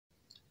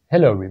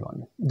Hello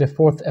everyone, the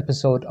fourth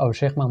episode of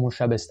Sheikh Mahmoud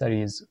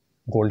Shabestari's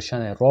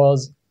Gulshan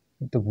Raz,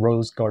 the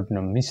Rose Garden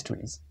of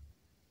Mysteries.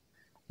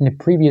 In the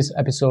previous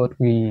episode,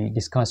 we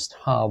discussed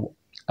how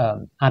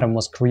Adam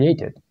was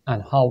created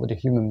and how the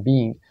human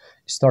being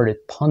started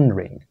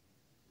pondering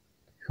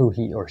who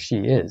he or she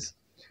is.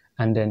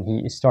 And then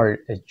he started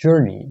a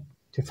journey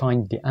to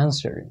find the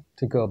answer,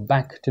 to go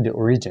back to the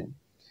origin.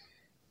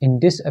 In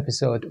this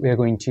episode, we are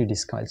going to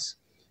discuss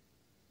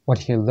what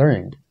he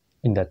learned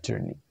in that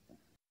journey.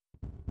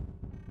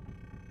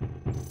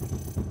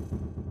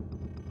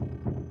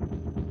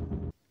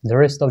 The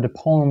rest of the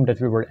poem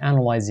that we were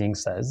analyzing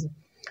says,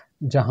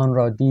 جهان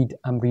را دید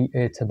امری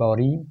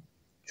اعتباری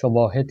چو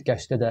واحد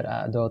گشته در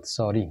اعداد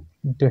ساری.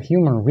 The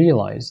human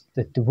realized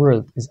that the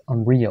world is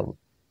unreal.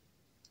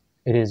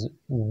 It is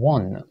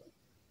one,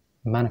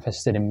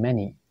 manifested in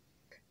many.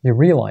 He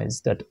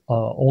realized that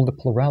all the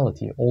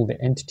plurality, all the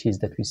entities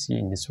that we see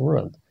in this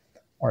world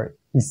are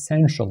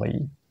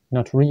essentially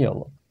not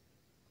real.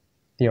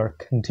 They are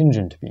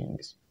contingent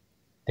beings.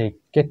 They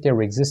get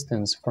their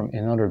existence from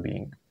another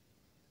being.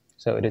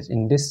 So it is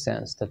in this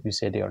sense that we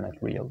say they are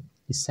not real.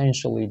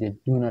 Essentially, they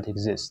do not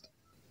exist.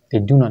 They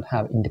do not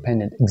have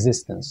independent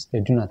existence.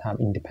 They do not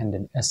have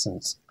independent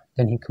essence.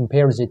 Then he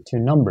compares it to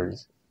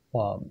numbers.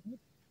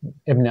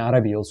 Ibn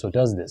Arabi also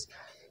does this.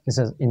 He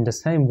says, in the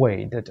same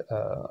way that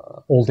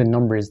all the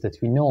numbers that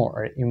we know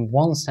are in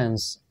one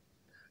sense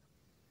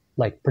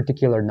like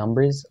particular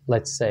numbers,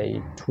 let's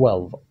say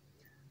 12.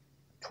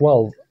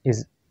 12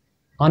 is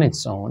on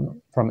its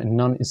own from a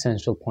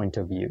non-essential point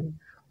of view.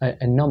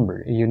 A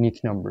number, a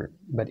unique number,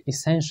 but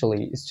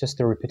essentially it's just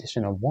a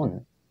repetition of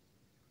one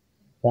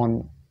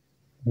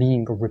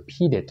being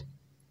repeated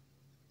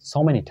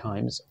so many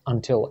times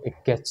until it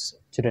gets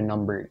to the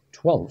number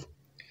 12.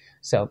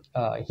 So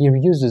he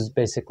uses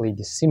basically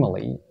the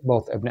simile,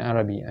 both Ibn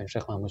Arabi and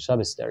Sheikh Mahmoud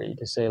Shabistari,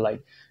 to say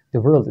like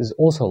the world is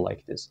also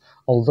like this.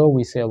 Although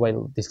we say,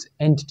 well, this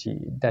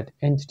entity, that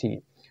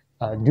entity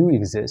do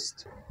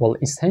exist, well,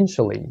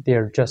 essentially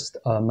they're just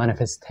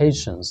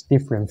manifestations,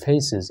 different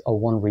faces of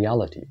one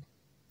reality.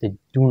 They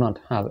do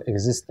not have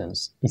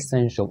existence,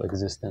 essential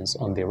existence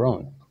on their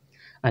own.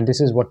 And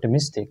this is what the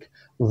mystic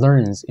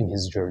learns in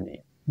his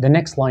journey. The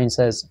next line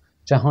says,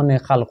 جهان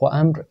خلق و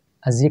امر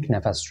از یک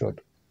نفس شد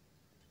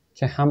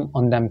که هم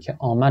آن دم که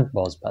آمد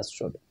باز پس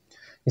شد.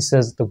 He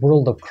says the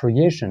world of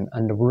creation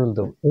and the world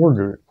of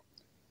order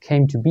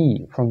came to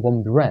be from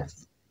one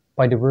breath.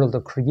 By the world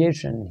of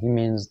creation, he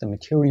means the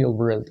material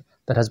world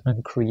that has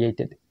been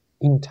created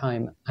in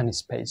time and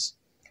space.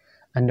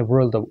 And the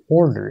world of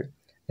order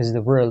is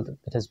the world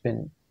that has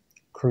been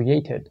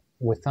created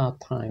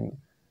without time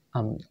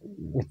and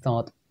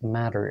without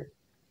matter,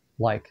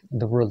 like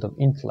the world of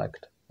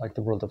intellect, like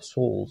the world of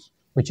souls,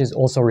 which is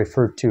also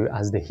referred to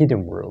as the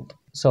hidden world.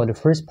 So the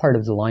first part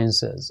of the line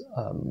says,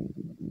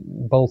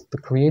 both the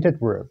created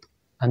world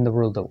and the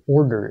world of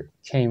order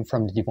came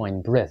from the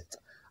divine breath.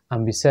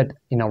 And we said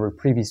in our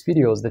previous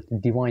videos that the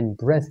divine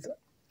breath,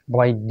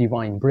 by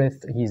divine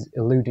breath, he's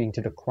alluding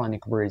to the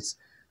Quranic verse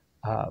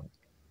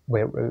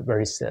where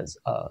it says,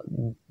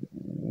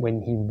 when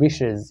he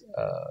wishes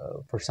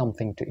for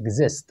something to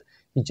exist,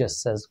 he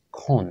just says,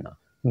 kon,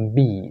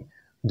 be,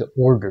 the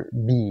order,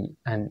 be,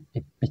 and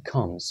it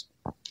becomes,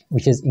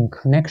 which is in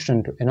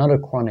connection to another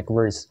Quranic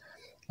verse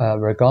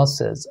where God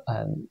says,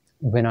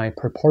 when I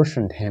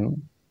proportioned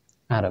him,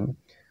 Adam,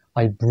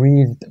 I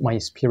breathed my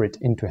spirit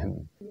into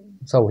him.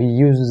 So he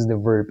uses the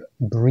verb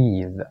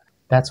breathe.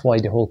 That's why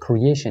the whole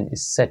creation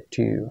is said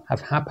to have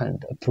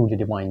happened through the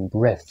divine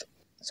breath.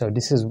 So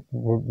this is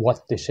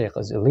what the Shaykh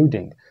is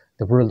alluding.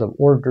 The world of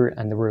order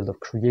and the world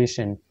of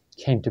creation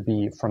came to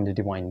be from the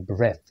divine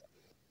breath.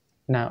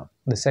 Now,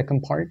 the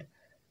second part,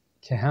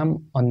 که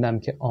هم آن دم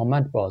که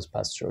آمد باز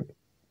پس شد.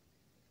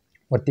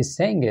 What this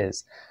saying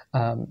is,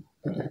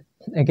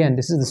 again,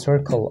 this is the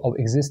circle of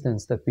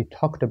existence that we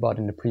talked about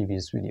in the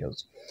previous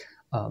videos.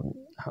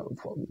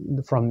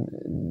 From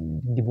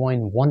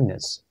divine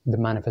oneness, the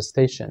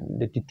manifestation,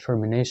 the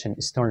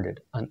determination started,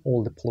 and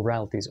all the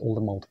pluralities, all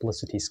the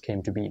multiplicities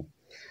came to be.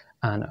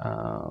 And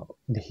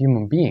the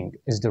human being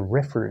is the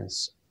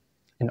reference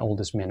in all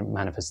this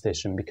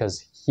manifestation,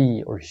 because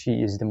he or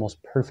she is the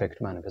most perfect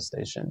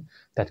manifestation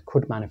that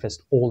could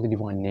manifest all the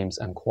divine names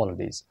and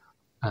qualities.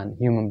 And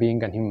human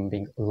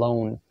being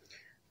alone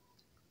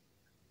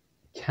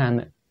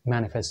can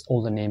manifest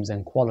all the names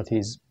and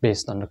qualities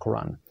based on the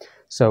Quran.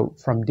 So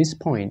from this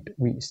point,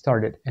 we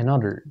started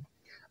another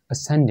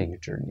ascending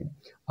journey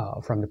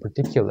from the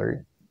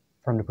particular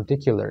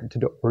to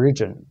the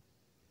origin,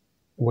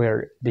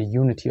 where the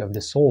unity of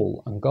the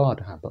soul and God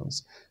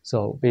happens.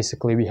 So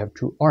basically we have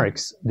two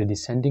arcs, the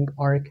descending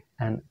arc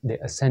and the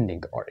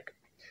ascending arc.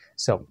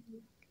 So,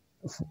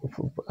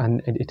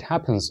 and it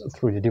happens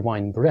through the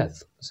divine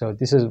breath. So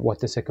this is what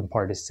the second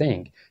part is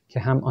saying. که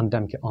هم آن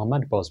دم که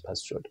آمد باز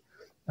پس شد.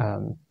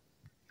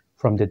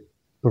 From the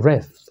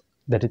breath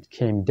that it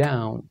came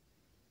down,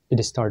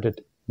 it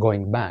started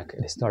going back,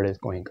 it started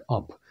going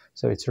up.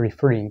 So it's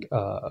referring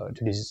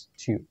to these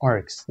two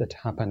arcs that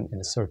happen in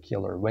a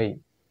circular way.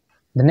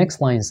 The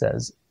next line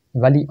says,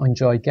 ولی آن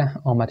جایگه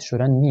آمد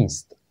شدن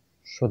نیست.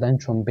 شدن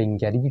چون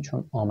بنگری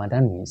چون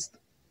آمدن نیست.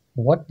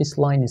 What this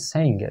line is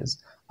saying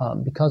is,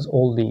 because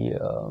all the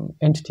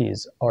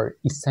entities are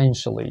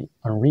essentially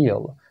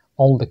unreal,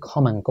 all the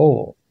come and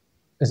go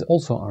is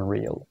also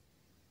unreal.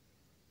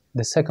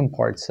 The second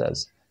part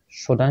says,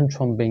 شدن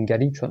چون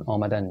بنگری چون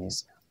آمدن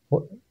نیست.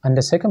 And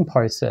the second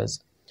part says,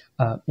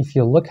 if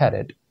you look at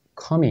it,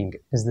 coming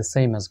is the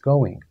same as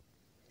going.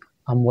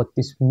 And what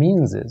this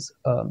means is,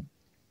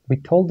 we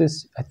told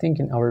this, I think,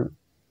 in our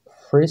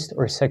first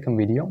or second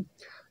video.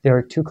 There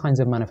are two kinds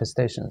of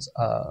manifestations.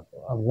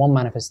 One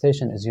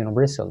manifestation is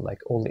universal, like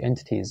all the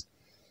entities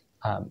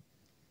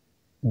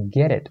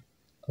get it,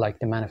 like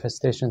the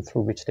manifestation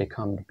through which they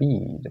come to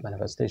be, the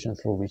manifestation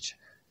through which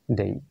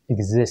they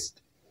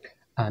exist.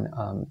 And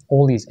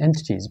all these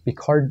entities,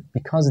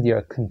 because they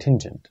are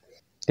contingent,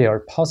 they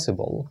are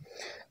possible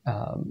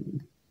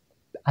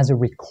as a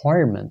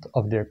requirement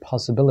of their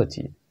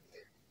possibility.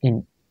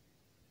 In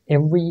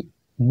every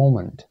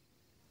moment,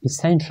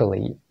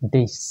 essentially,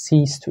 they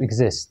cease to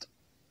exist.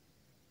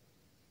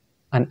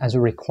 And as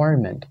a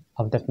requirement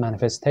of that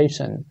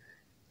manifestation,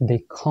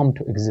 they come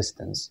to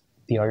existence.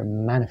 They are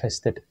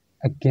manifested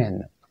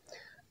again.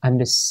 And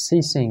the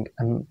ceasing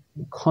and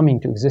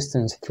coming to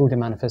existence through the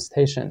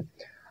manifestation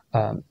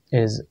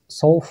is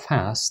so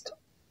fast,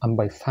 and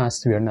by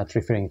fast we are not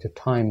referring to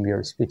time, we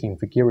are speaking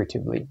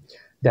figuratively,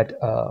 that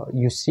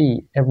you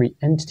see every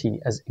entity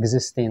as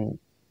existing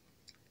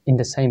in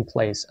the same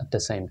place at the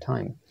same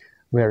time,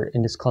 where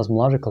in this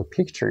cosmological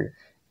picture,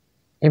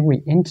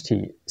 every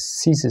entity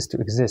ceases to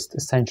exist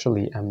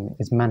essentially and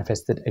is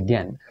manifested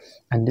again.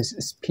 And this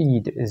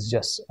speed is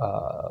just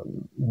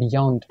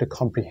beyond the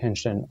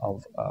comprehension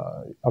of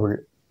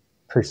our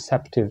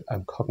perceptive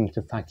and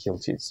cognitive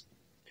faculties.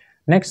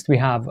 Next we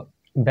have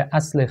به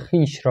اصل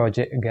خویش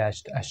راجع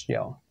گشت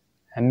اشیا.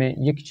 همه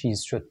یک چیز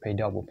شد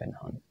پیدا و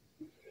پنهان.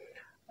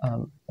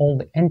 All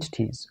the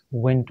entities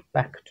went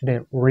back to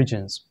their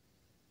origins.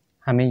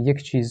 همه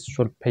یک چیز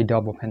شد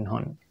پیدا و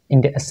پنهان.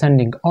 In the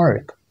ascending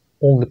arc,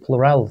 all the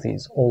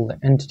pluralities, all the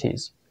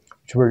entities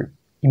which were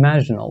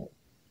imaginal,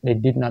 they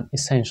did not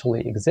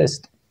essentially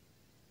exist,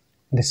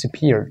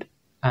 disappeared,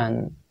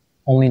 and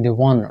only the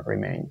one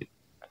remained.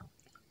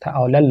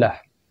 تعالی الله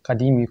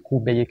قدیمی کو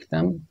به یک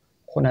دم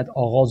کند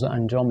آغاز و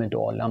انجام دو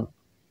عالم.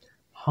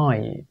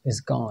 High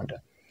is God,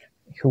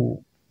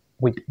 who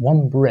with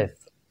one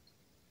breath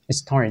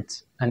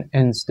starts and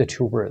ends the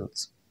two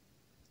worlds,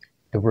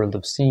 the world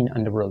of seen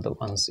and the world of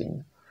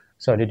unseen.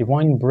 So the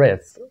divine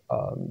breath,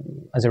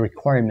 as a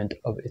requirement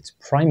of its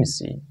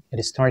primacy,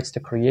 it starts the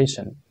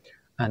creation,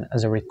 and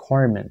as a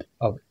requirement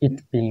of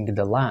it being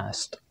the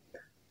last,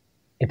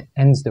 it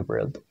ends the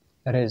world.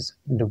 That is,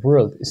 the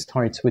world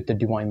starts with the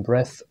divine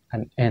breath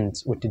and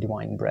ends with the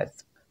divine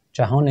breath.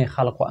 جهان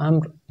خلق و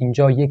امر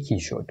اینجا یکی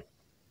شد.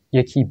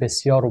 یکی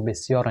بسیار و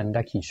بسیار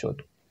اندکی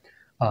شد.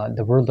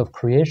 The world of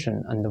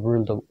creation and the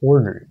world of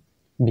order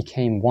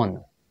became one,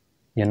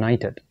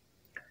 united.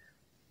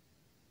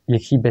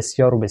 یکی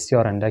بسیار و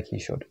بسیار اندکی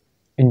شد.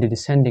 In the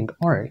descending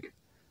arc,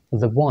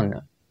 the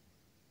one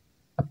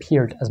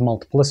appeared as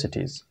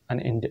multiplicities,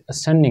 and in the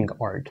ascending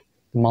arc,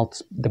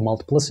 the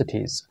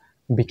multiplicities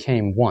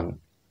became one.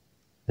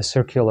 The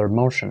circular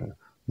motion,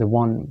 the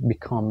one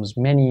becomes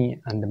many,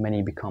 and the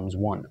many becomes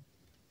one.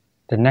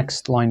 The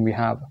next line we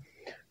have,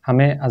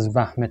 همه از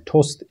وهم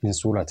توست این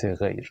صورت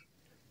غیر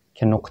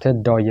که نقطه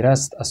دایره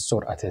است از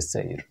سرعت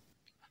سیر.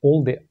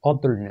 All the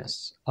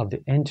otherness of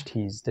the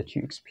entities that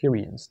you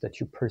experience, that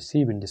you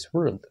perceive in this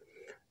world,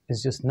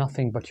 is just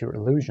nothing but your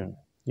illusion,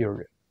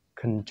 your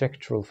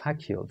conjectural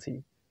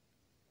faculty.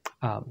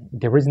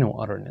 There is no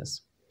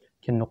otherness.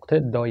 که نقطه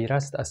دایره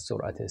است از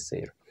سرعت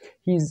سیر.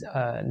 He's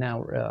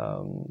now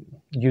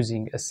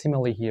using a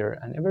simile here,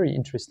 and a very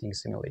interesting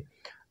simile.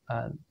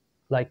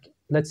 Like,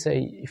 let's say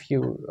if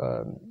you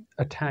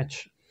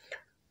attach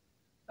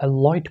a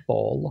light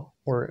ball,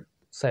 or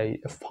say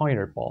a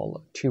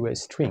fireball, to a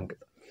string.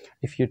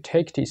 If you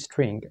take the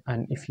string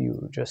and if you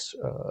just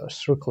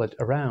circle it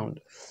around,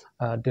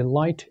 the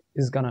light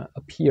is gonna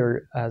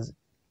appear as,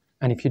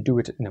 and if you do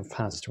it in a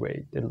fast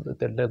way,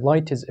 the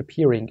light is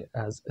appearing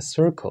as a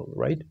circle,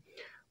 right?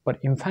 But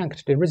in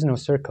fact, there is no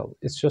circle.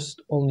 It's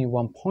just only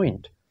one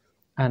point.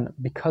 And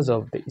because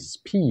of the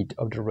speed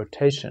of the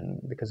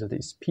rotation, because of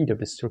the speed of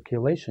the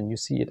circulation, you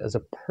see it as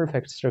a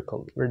perfect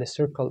circle, where the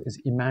circle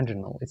is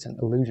imaginal. It's an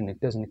illusion.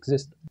 It doesn't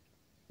exist.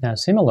 Now,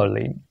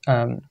 similarly,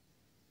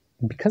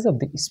 because of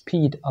the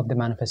speed of the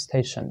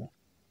manifestation,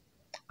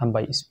 and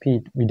by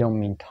speed, we don't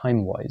mean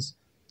time-wise,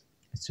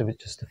 it's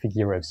just a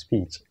figure of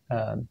speech.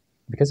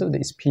 Because of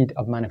the speed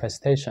of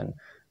manifestation,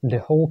 the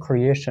whole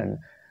creation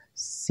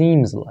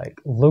seems like,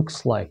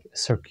 looks like a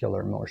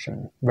circular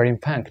motion, where in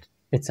fact,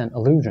 it's an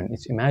illusion,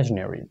 it's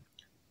imaginary.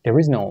 There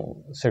is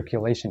no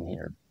circulation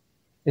here.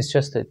 It's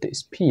just that the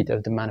speed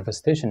of the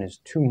manifestation is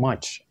too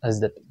much, as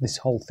that this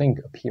whole thing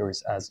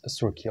appears as a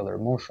circular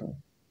motion.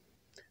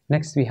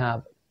 Next we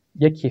have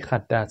یکی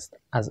خط است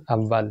از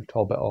اول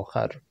تا به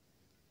آخر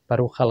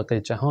بر او خلق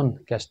جهان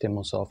گشته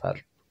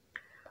مسافر.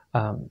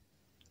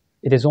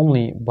 It is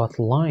only but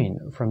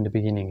line from the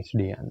beginning to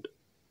the end.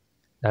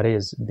 That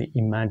is the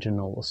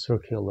imaginal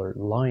circular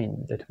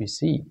line that we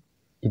see.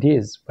 It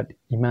is but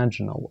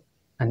imaginal,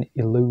 an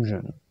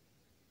illusion.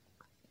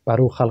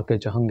 Baru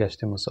khalq jahan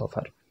gashte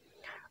musafir.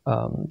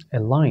 A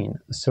line,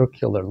 a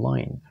circular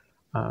line,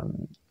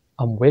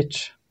 on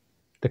which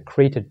the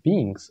created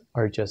beings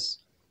are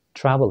just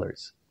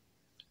travelers.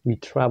 We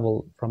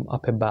travel from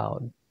up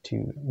above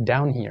to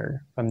down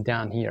here, from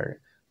down here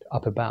to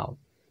up above.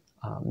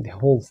 The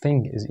whole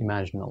thing is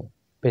imaginal.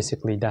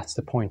 Basically, that's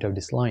the point of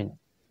this line.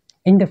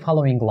 In the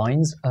following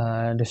lines,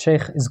 the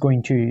Sheikh is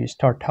going to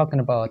start talking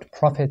about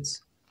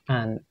prophets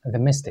and the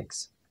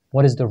mystics.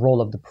 What is the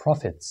role of the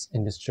prophets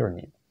in this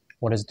journey?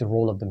 What is the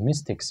role of the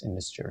mystics in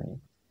this journey?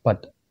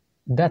 But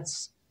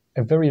that's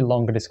a very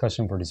long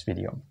discussion for this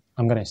video.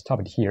 I'm going to stop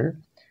it here.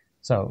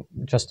 So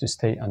just to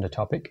stay on the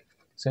topic.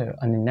 So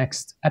on the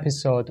next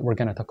episode, we're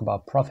going to talk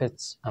about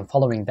prophets, and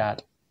following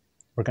that,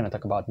 we're going to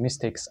talk about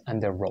mystics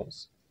and their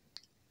roles.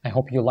 I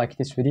hope you like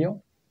this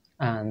video,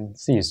 and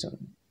see you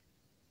soon.